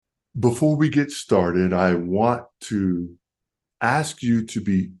Before we get started, I want to ask you to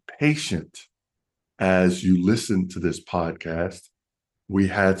be patient as you listen to this podcast. We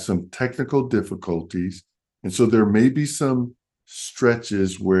had some technical difficulties, and so there may be some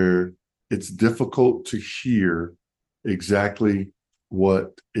stretches where it's difficult to hear exactly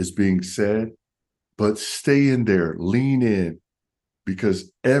what is being said, but stay in there, lean in,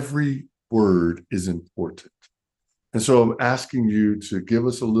 because every word is important. And so I'm asking you to give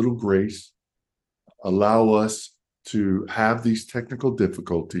us a little grace, allow us to have these technical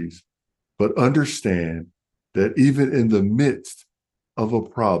difficulties, but understand that even in the midst of a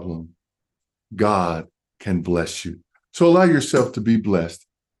problem, God can bless you. So allow yourself to be blessed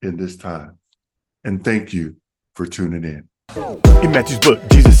in this time. And thank you for tuning in. In Matthew's book,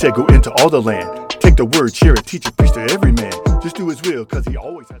 Jesus said, "Go into all the land. Take the word, share it, teach it, preach to every man. Just do his will, because he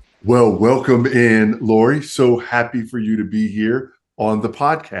always has." Well, welcome in, Lori. So happy for you to be here on the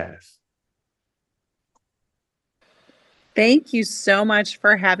podcast. Thank you so much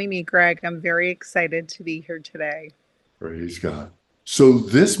for having me, Greg. I'm very excited to be here today. Praise God. So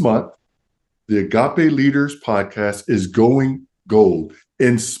this month, the Agape Leaders podcast is going gold,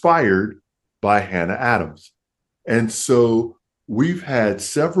 inspired by Hannah Adams. And so we've had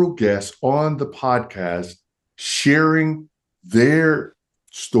several guests on the podcast sharing their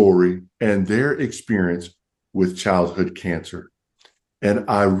story and their experience with childhood cancer. And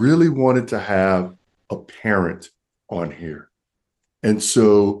I really wanted to have a parent on here. And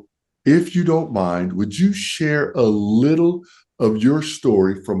so, if you don't mind, would you share a little of your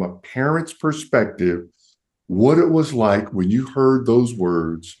story from a parent's perspective, what it was like when you heard those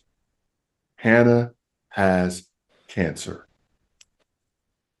words, Hannah has cancer?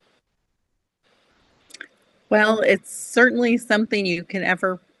 Well, it's certainly something you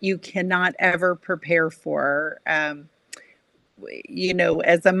cannot ever prepare for. As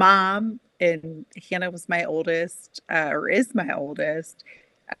a mom, and Hannah was my oldest, or is my oldest.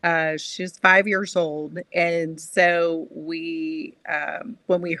 She's 5 years old, and so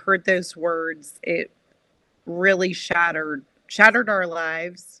when we heard those words, it really shattered our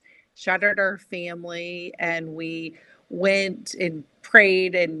lives, shattered our family, and we went and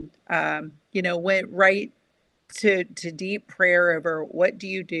prayed and went right to deep prayer over what do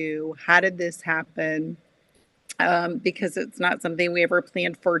you do? How did this happen? Because it's not something we ever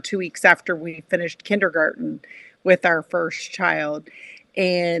planned for 2 weeks after we finished kindergarten with our first child.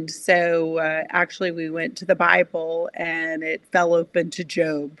 And so actually, we went to the Bible and it fell open to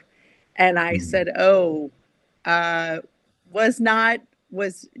Job. And I Mm. said, "Oh, uh, not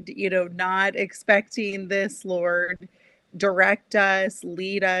expecting this, Lord. Direct us,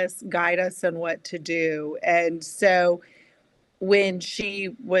 lead us, guide us in what to do." And so when she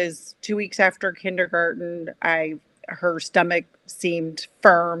was 2 weeks after kindergarten, I her stomach seemed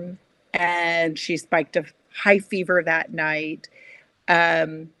firm, and she spiked a high fever that night.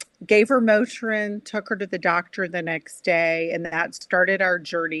 Um, Gave her Motrin, took her to the doctor the next day, and that started our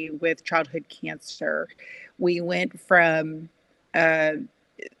journey with childhood cancer. We went from uh,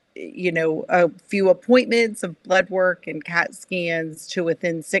 a few appointments of blood work and CAT scans to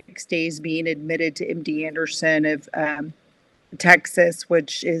within 6 days being admitted to MD Anderson of Texas,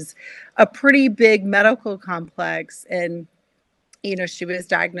 which is a pretty big medical complex. And, she was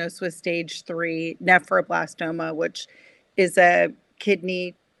diagnosed with stage 3 nephroblastoma, which is a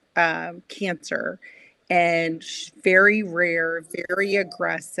kidney cancer and very rare, very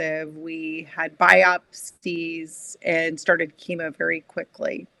aggressive. We had biopsies and started chemo very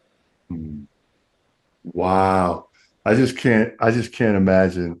quickly. Mm. Wow. I just can't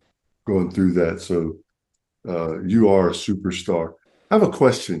imagine going through that. So you are a superstar. I have a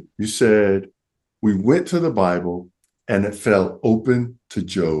question. You said we went to the Bible and it fell open to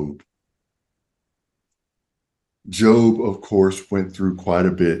Job. Job, of course, went through quite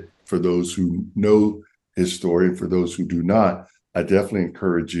a bit. For those who know his story, and for those who do not, I definitely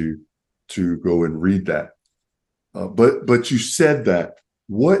encourage you to go and read that. But you said that.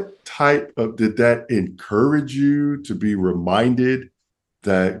 What type of did that encourage you to be reminded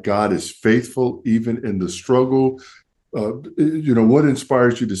that God is faithful even in the struggle? What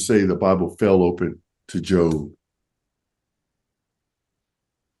inspires you to say the Bible fell open to Job?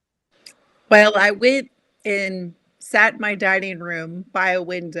 Well, I went and sat in my dining room by a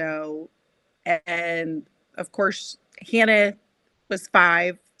window, and of course, Hannah was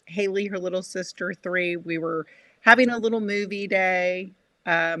 5, Haley, her little sister, 3. We were having a little movie day.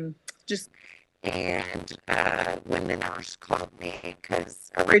 Just and when the nurse called me,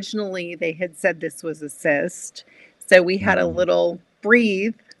 because originally they had said this was a cyst, so we had a Mm. little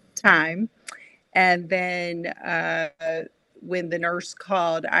breathe time, and then when the nurse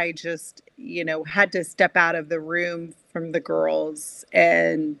called, I just, had to step out of the room from the girls,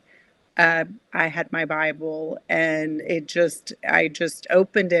 and I had my Bible, and I just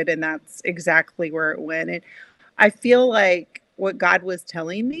opened it, and that's exactly where it went. And I feel like what God was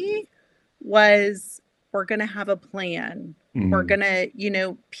telling me was, we're going to have a plan. We're Mm. going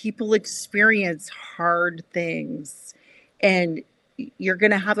to, people experience hard things, and you're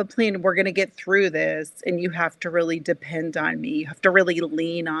going to have a plan. We're going to get through this, and you have to really depend on me. You have to really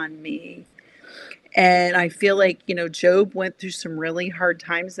lean on me. And I feel like, Job went through some really hard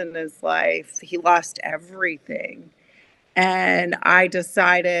times in his life. He lost everything. And I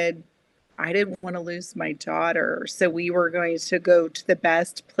decided I didn't want to lose my daughter. So we were going to go to the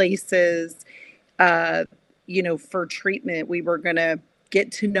best places, uh, for treatment. We were going to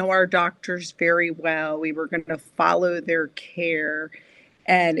get to know our doctors very well. We were going to follow their care.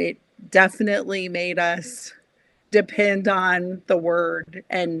 And it definitely made us depend on the word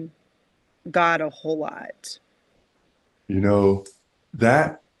and God a whole lot. You know,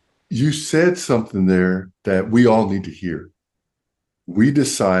 that you said something there that we all need to hear. We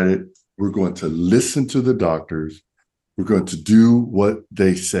decided we're going to listen to the doctors. We're going to do what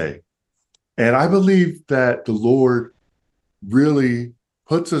they say. And I believe that the Lord really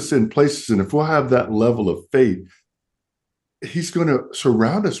puts us in places. And if we'll have that level of faith, He's going to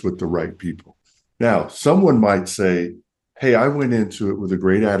surround us with the right people. Now, someone might say, hey, I went into it with a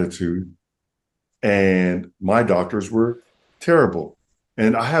great attitude, and my doctors were terrible.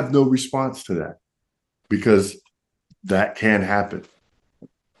 And I have no response to that, because that can happen.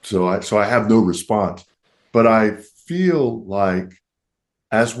 So I have no response. But I feel like,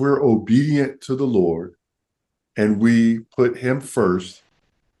 as we're obedient to the Lord and we put Him first,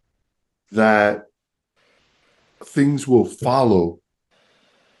 that things will follow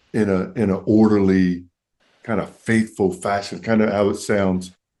in an orderly, kind of faithful fashion, kind of how it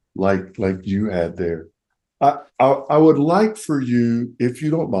sounds like you had there. I would like for you, if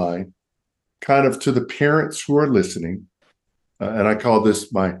you don't mind, kind of, to the parents who are listening, and I call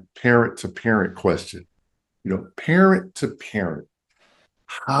this my parent to parent question. Parent to parent,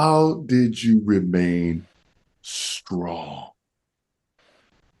 how did you remain strong?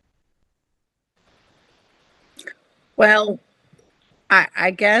 Well,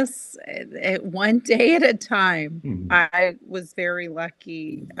 I guess one day at a time. Mhm. I was very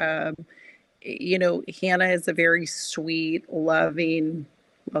lucky. Hannah is a very sweet, loving,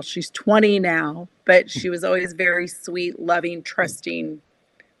 well, she's 20 now, but she was always very sweet, loving, trusting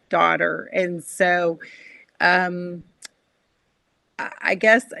daughter. And so, um, I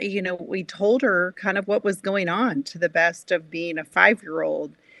guess, we told her kind of what was going on, to the best of being a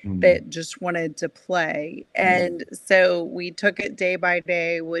 5-year-old Mhm. that just wanted to play. And so we took it day by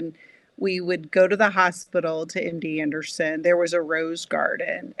day. When we would go to the hospital to MD Anderson, there was a rose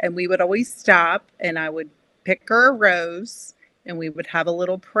garden, and we would always stop, and I would pick her a rose, and we would have a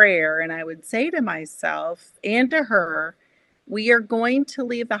little prayer. And I would say to myself and to her, we are going to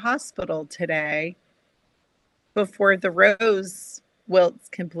leave the hospital today before the rose wilts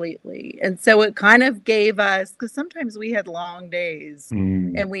completely. And so it kind of gave us, because sometimes we had long days,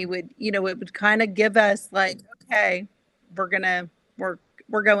 Mhm. and we would, it would kind of give us like, okay, we're gonna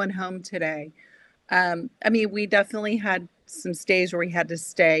we're going home today. I mean, we definitely had some stays where we had to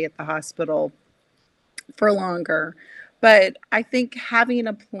stay at the hospital for longer, but I think having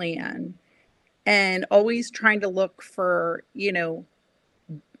a plan and always trying to look for,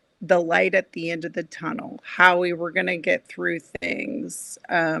 the light at the end of the tunnel, how we were going to get through things,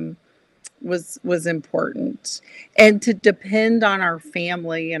 was important. And to depend on our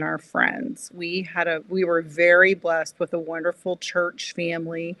family and our friends. We were very blessed with a wonderful church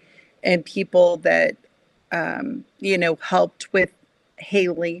family, and people that helped with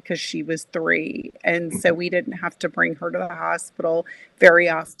Haley because she was 3. And so we didn't have to bring her to the hospital very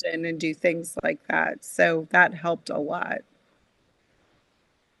often and do things like that. So that helped a lot.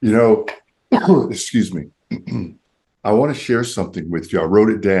 You know, excuse me. I want to share something with you. I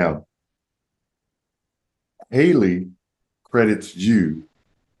wrote it down. Haley credits you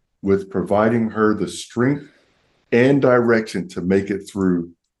with providing her the strength and direction to make it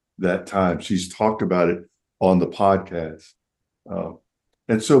through that time. She's talked about it on the podcast. Uh,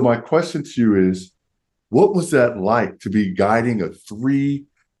 and so my question to you is, what was that like, to be guiding a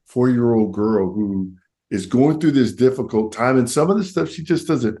 3-4-year-old girl who is going through this difficult time, and some of the stuff she just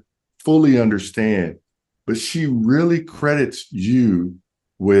doesn't fully understand, but she really credits you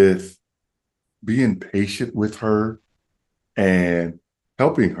with being patient with her and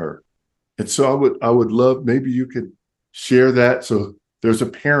helping her. And so I would love, maybe you could share that, so there's a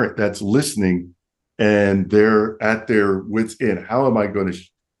parent that's listening and they're at their wits' end. How am I going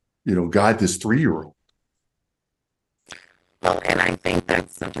to, guide this 3-year-old? Well, and I think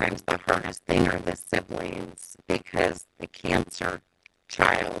that's sometimes the hardest thing are the siblings because the cancer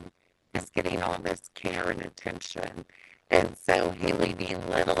child is getting all this care and attention. And so Haley being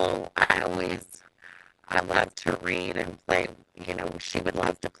little, I love to read and play, she would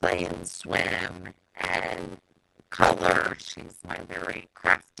love to play and swim and color. She's my very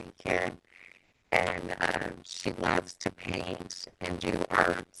crafty kid. And she loves to paint and do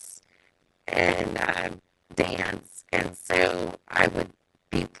arts and dance. And so I would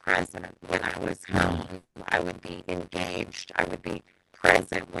be present when I was home. I would be engaged. I would be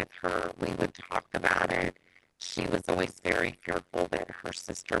present with her. We would talk about it. She was always very fearful that her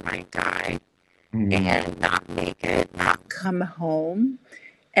sister might die and not make it, not come home.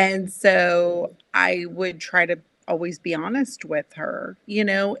 And so I would try to always be honest with her,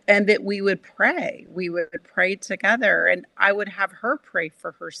 and that we would pray. We would pray together, and I would have her pray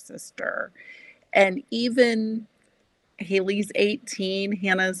for her sister. And even Haley's 18,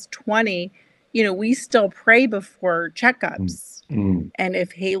 Hannah's 20, we still pray before checkups. And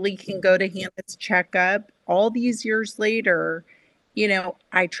if Haley can go to Hannah's checkup all these years later,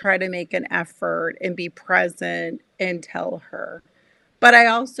 I try to make an effort and be present and tell her. But I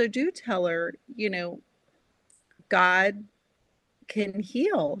also do tell her, God can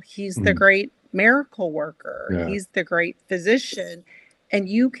heal. He's the great miracle worker. Yeah. He's the great physician. And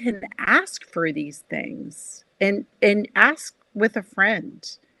you can ask for these things and ask with a friend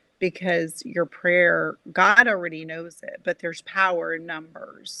because your prayer, God already knows it, but there's power in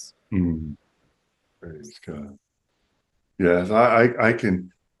numbers. Praise God. Yes,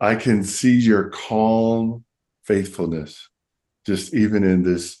 I can see your calm faithfulness just even in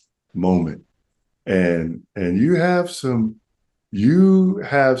this moment. And you have some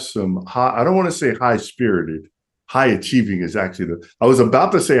high, I don't want to say high spirited. High achieving is actually I was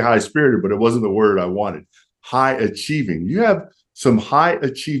about to say high spirited, but it wasn't the word I wanted. High achieving. You have some high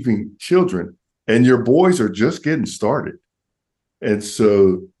achieving children, and your boys are just getting started. And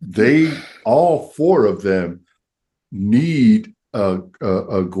so all 4 of them need a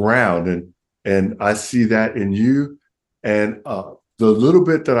ground. And I see that in you. And the little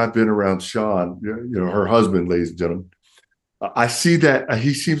bit that I've been around Sean, her husband, ladies and gentlemen, I see that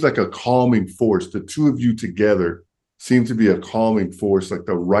he seems like a calming force. The 2 of you together seem to be a calming force, like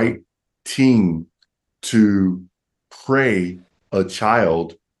the right team to pray a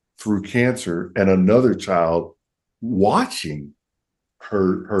child through cancer and another child watching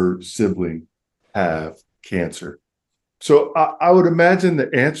her sibling have cancer. So I would imagine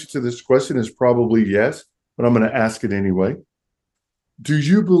the answer to this question is probably yes, but I'm going to ask it anyway. Do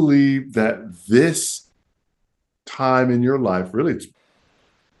you believe that this time in your life, really it's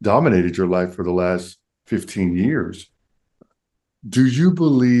dominated your life for the last 15 years, do you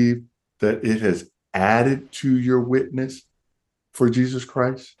believe that it has added to your witness for Jesus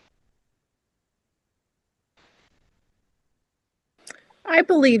Christ? I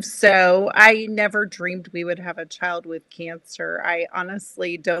believe so. I never dreamed we would have a child with cancer. I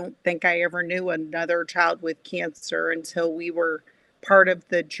honestly don't think I ever knew another child with cancer until we were part of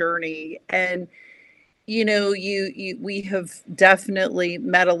the journey. And we have definitely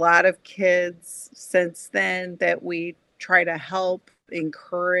met a lot of kids since then that we try to help,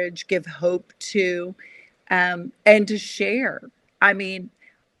 encourage, give hope to, and to share. I mean,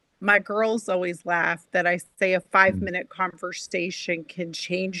 my girls always laugh that I say a 5-minute conversation can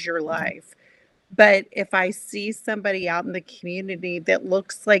change your life. But if I see somebody out in the community that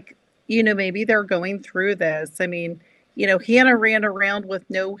looks like, maybe they're going through this. I mean, Hannah ran around with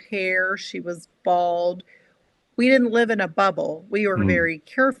no hair. She was bald. We didn't live in a bubble. We were very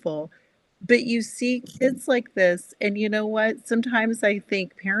careful. But you see kids like this, and you know what? Sometimes I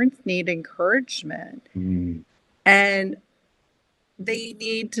think parents need encouragement. And they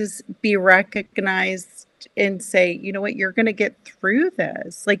need to be recognized and say, you know what, you're going to get through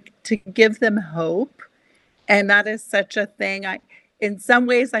this, like to give them hope. And that is such a thing. In some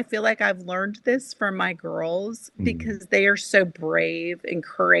ways, I feel like I've learned this from my girls because they are so brave and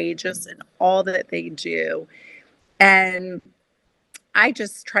courageous in all that they do. And I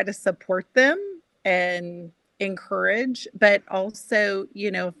just try to support them and encourage, but also,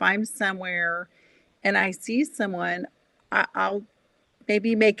 if I'm somewhere and I see someone, I'll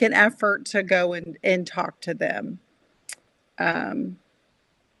maybe make an effort to go and talk to them.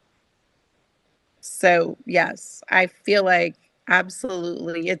 So yes, I feel like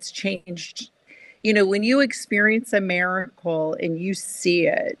absolutely it's changed. When you experience a miracle and you see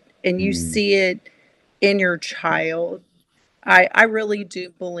it in your child, I really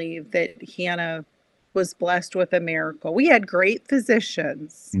do believe that Hannah was blessed with a miracle. We had great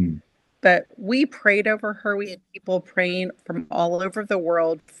physicians, Mm. but we prayed over her. We had people praying from all over the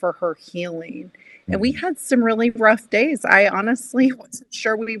world for her healing. And we Mm. had some really rough days. I honestly wasn't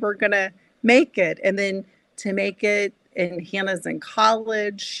sure we were going to make it. And then to make it, and Hannah's in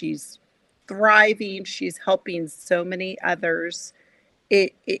college, she's thriving, she's helping so many others.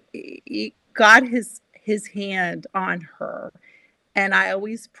 It got his hand on her. And I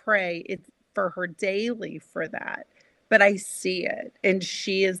always pray it for her daily for that. But I see it, and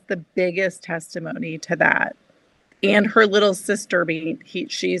she is the biggest testimony to that. And her little sister being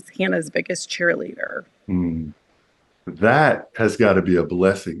she's Hannah's biggest cheerleader. Mm. That has got to be a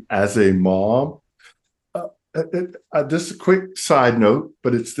blessing as a mom. Just a quick side note,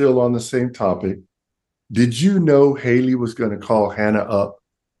 but it's still on the same topic. Did you know Haley was going to call Hannah up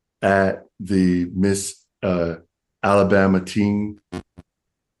at the Miss Alabama teen?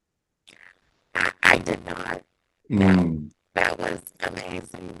 I did not. No, Mm. that was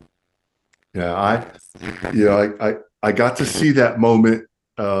amazing. Yeah, Yes. I got to see that moment.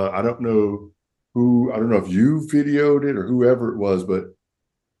 I don't know if you videoed it or whoever it was, but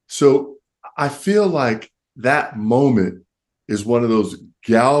so I feel like that moment is one of those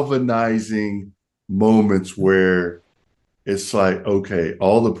galvanizing moments where it's like, okay,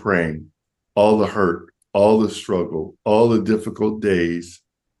 all the praying, all the hurt, all the struggle, all the difficult days.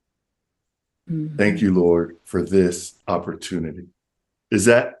 Thank you, Lord, for this opportunity. Does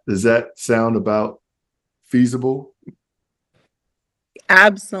that sound about feasible?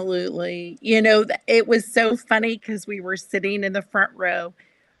 Absolutely. It was so funny because we were sitting in the front row.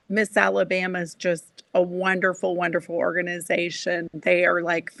 Miss Alabama is just a wonderful, wonderful organization. They are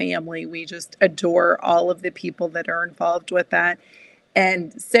like family. We just adore all of the people that are involved with that.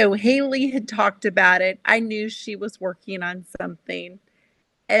 And so Haley had talked about it. I knew she was working on something.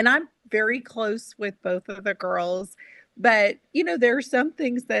 And I'm very close with both of the girls. But, there are some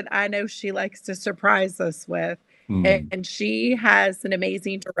things that I know she likes to surprise us with. Mm. And she has an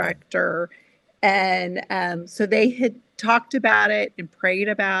amazing director. And so they had talked about it and prayed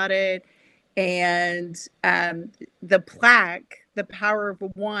about it. And the plaque, The Power of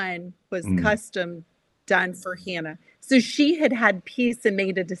One, was Mm. custom done for Hannah. So she had had peace and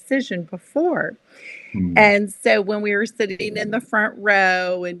made a decision before. Mm. And so when we were sitting in the front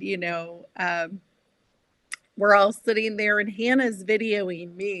row and, we're all sitting there and Hannah's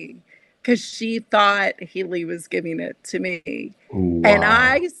videoing me because she thought Haley was giving it to me. And Wow.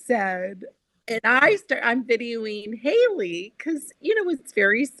 I said, I'm videoing Haley because, it's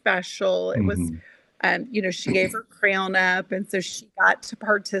very special. It was, Mhm. she gave her crown up. And so she got to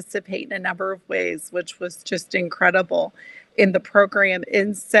participate in a number of ways, which was just incredible in the program.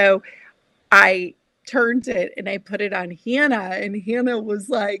 And so I turned it and I put it on Hannah, and Hannah was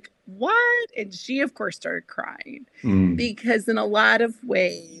like, "What?" And she, of course, started crying Mm. because in a lot of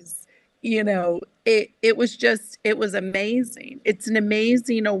ways, it was amazing. It's an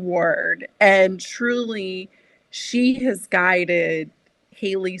amazing award, and truly, she has guided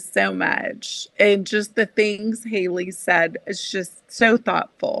Haley so much, and just the things Haley said is just so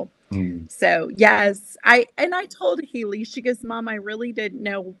thoughtful. Mm. So yes, I told Haley, she goes, "Mom, I really didn't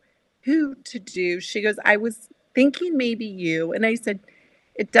know who to do." She goes, "I was thinking maybe you." And I said,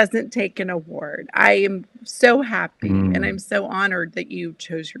 "It doesn't take an award. I am so happy and I'm Mm. so honored that you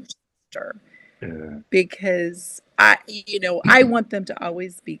chose your sister Yeah. because I want them to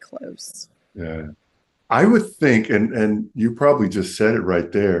always be close." Yeah. I would think, and you probably just said it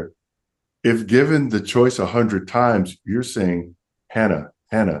right there. If given the choice 100 times, you're saying Hannah,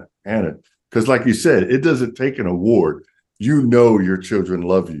 Hannah, Hannah. Because like you said, it doesn't take an award. You know your children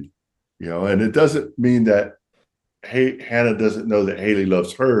love you, and it doesn't mean that Hannah doesn't know that Haley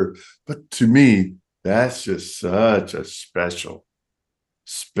loves her. But to me, that's just such a special,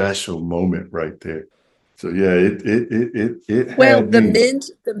 special moment right there. So yeah, it Well, had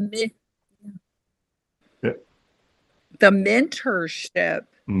me. Yeah. the mentorship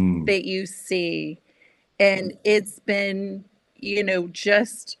Mm. that you see, and it's been,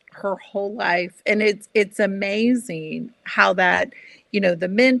 just her whole life, and it's amazing how that, the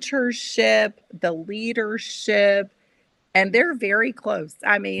mentorship, the leadership, and they're very close.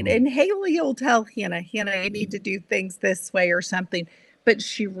 I mean, Mm. and Haley will tell Hannah, "Hannah, you need to do things this way or something," but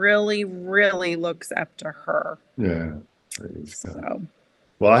she really, really looks up to her. Yeah. Praise God. So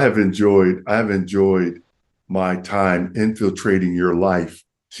Well, I have enjoyed my time infiltrating your life.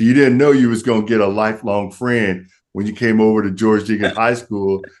 So you didn't know you was going to get a lifelong friend when you came over to George Deacon High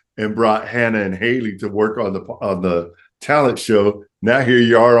School and brought Hannah and Haley to work on the talent show. Now here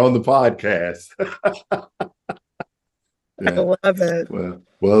you are on the podcast. I Yeah.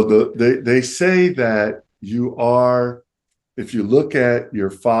 love it. They say that you are, if you look at your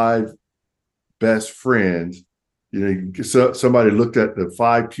five best friends, somebody looked at the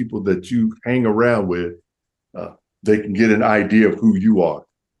five people that you hang around with, uh, they can get an idea of who you are.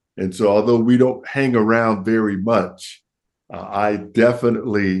 And so, although we don't hang around very much, I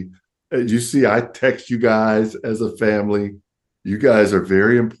definitely, you see, I text you guys as a family. You guys are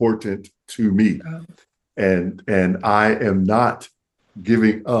very important to me, Oh. and I am not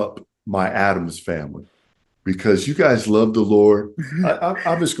giving up my Adams family because you guys love the Lord.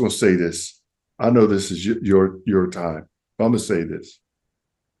 I'm just going to say this. I know this is your time. I'm going to say this.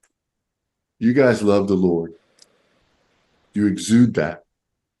 You guys love the Lord. You exude that.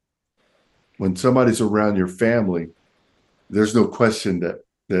 When somebody's around your family, there's no question that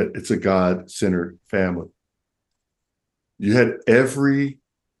it's a God-centered family. You had every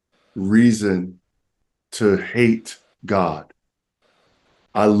reason to hate God.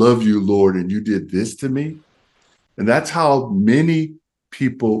 I love you, Lord, and you did this to me. And that's how many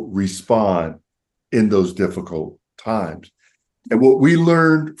people respond in those difficult times. And what we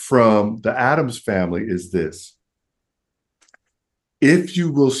learned from the Adams family is this: if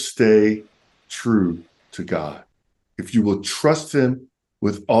you will stay true to God, if you will trust him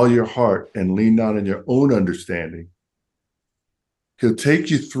with all your heart and lean not on your own understanding, he'll take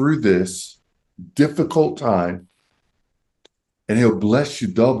you through this difficult time and he'll bless you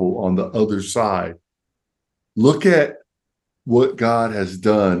double on the other side. Look at what God has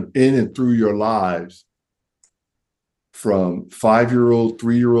done in and through your lives, from 5-year-old,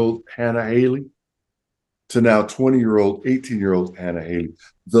 3-year-old Hannah Haley to now 20-year-old, 18-year-old Hannah Haley.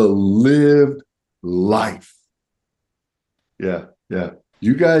 The lived life. Yeah.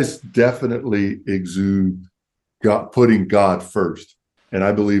 You guys definitely exude God, putting God first. And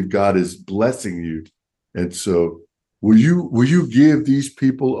I believe God is blessing you. And so will you give these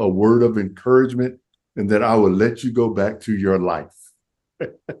people a word of encouragement, and then I will let you go back to your life?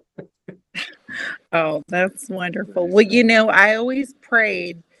 Oh, that's wonderful. Well, I always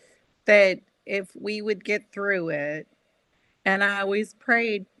prayed that if we would get through it, and I always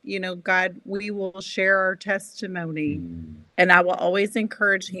prayed, God, we will share our testimony. And I will always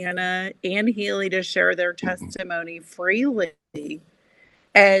encourage Hannah and Healy to share their testimony freely.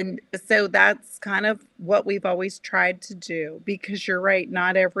 And so that's kind of what we've always tried to do, because you're right,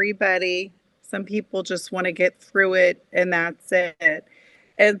 not everybody, some people just want to get through it and that's it.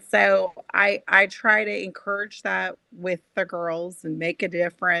 And so I try to encourage that with the girls and make a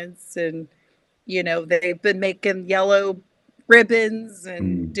difference. And they've been making yellow ribbons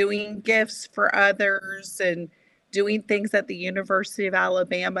and doing gifts for others and doing things at the University of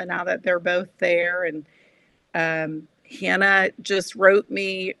Alabama now that they're both there. And Hannah just wrote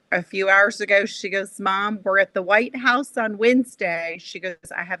me a few hours ago. She goes, "Mom, we're at the White House on Wednesday." She goes,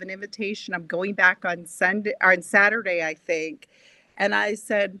 "I have an invitation. I'm going back on Saturday, I think." And I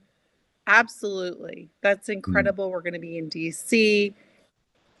said, "Absolutely. That's incredible. We're going to be in DC.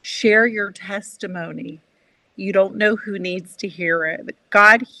 Share your testimony. You don't know who needs to hear it.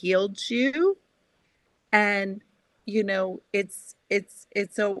 God healed you, and it's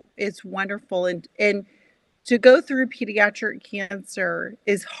wonderful. And to go through pediatric cancer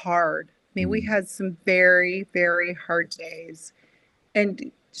is hard. I mean, we had some very, very hard days,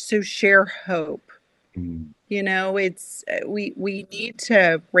 and so share hope. It's we need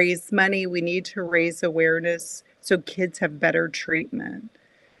to raise money. We need to raise awareness so kids have better treatment.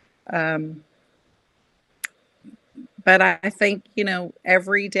 But I think,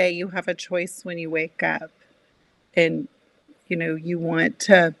 every day you have a choice when you wake up, and, you want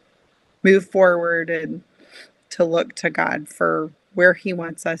to move forward and to look to God for where he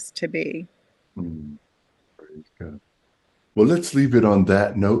wants us to be. Praise God. Well, let's leave it on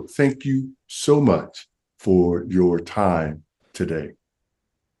that note. Thank you so much for your time today.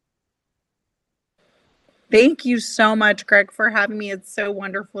 Thank you so much, Greg, for having me. It's so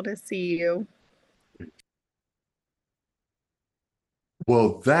wonderful to see you.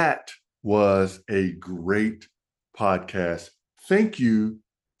 Well, that was a great podcast. Thank you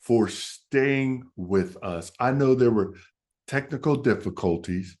for staying with us. I know there were technical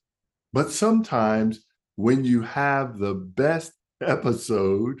difficulties, but sometimes when you have the best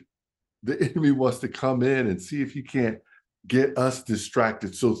episode, the enemy wants to come in and see if he can't get us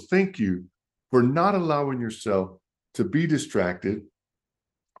distracted. So thank you for not allowing yourself to be distracted,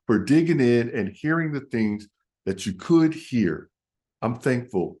 for digging in and hearing the things that you could hear. I'm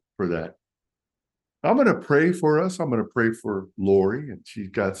thankful for that. I'm going to pray for us. I'm going to pray for Lori, and she's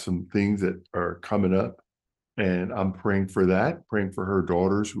got some things that are coming up, and I'm praying for that, praying for her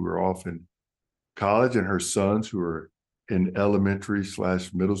daughters who are off in college and her sons who are in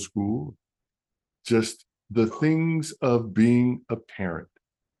elementary/middle school, just the things of being a parent.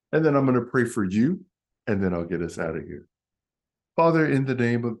 And then I'm going to pray for you, and then I'll get us out of here. Father, in the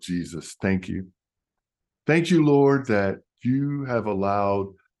name of Jesus, thank you. Thank you, Lord, that you have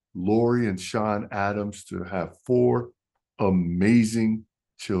allowed Lori and Sean Adams to have 4 amazing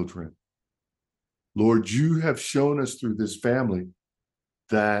children. Lord, you have shown us through this family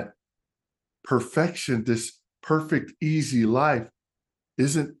that perfection, this perfect, easy life,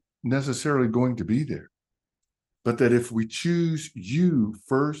 isn't necessarily going to be there. But that if we choose you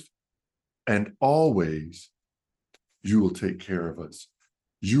first and always, you will take care of us.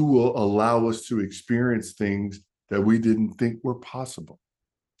 You will allow us to experience things that we didn't think were possible.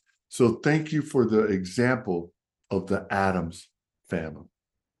 So thank you for the example of the Adams family.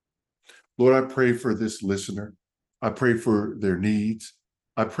 Lord, I pray for this listener. I pray for their needs.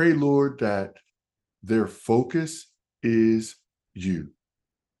 I pray, Lord, that their focus is you,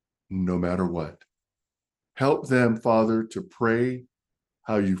 no matter what. Help them, Father, to pray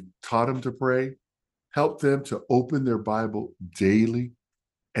how you've taught them to pray. Help them to open their Bible daily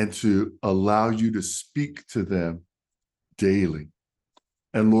and to allow you to speak to them daily.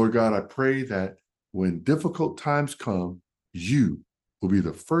 And Lord God, I pray that when difficult times come, you will be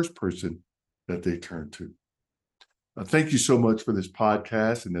the first person that they turn to. Thank you so much for this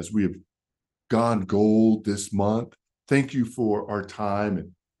podcast. And as we have gone gold this month, thank you for our time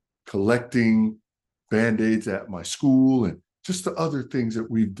and collecting Band-Aids at my school and just the other things that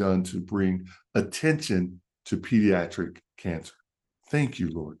we've done to bring attention to pediatric cancer. Thank you,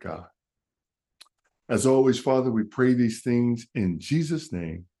 Lord God. As always, Father, we pray these things in Jesus'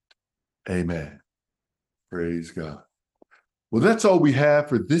 name. Amen. Praise God. Well, that's all we have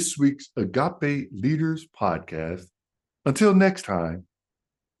for this week's Agape Leaders Podcast. Until next time,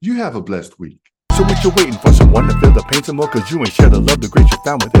 you have a blessed week. So what you waiting for? Someone to feel the pain some more? Cause you ain't share the love, the grace you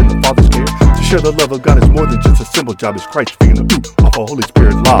found within the Father's care. To share the love of God is more than just a simple job. It's Christ speaking the off a Holy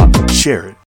Spirit law. Share it.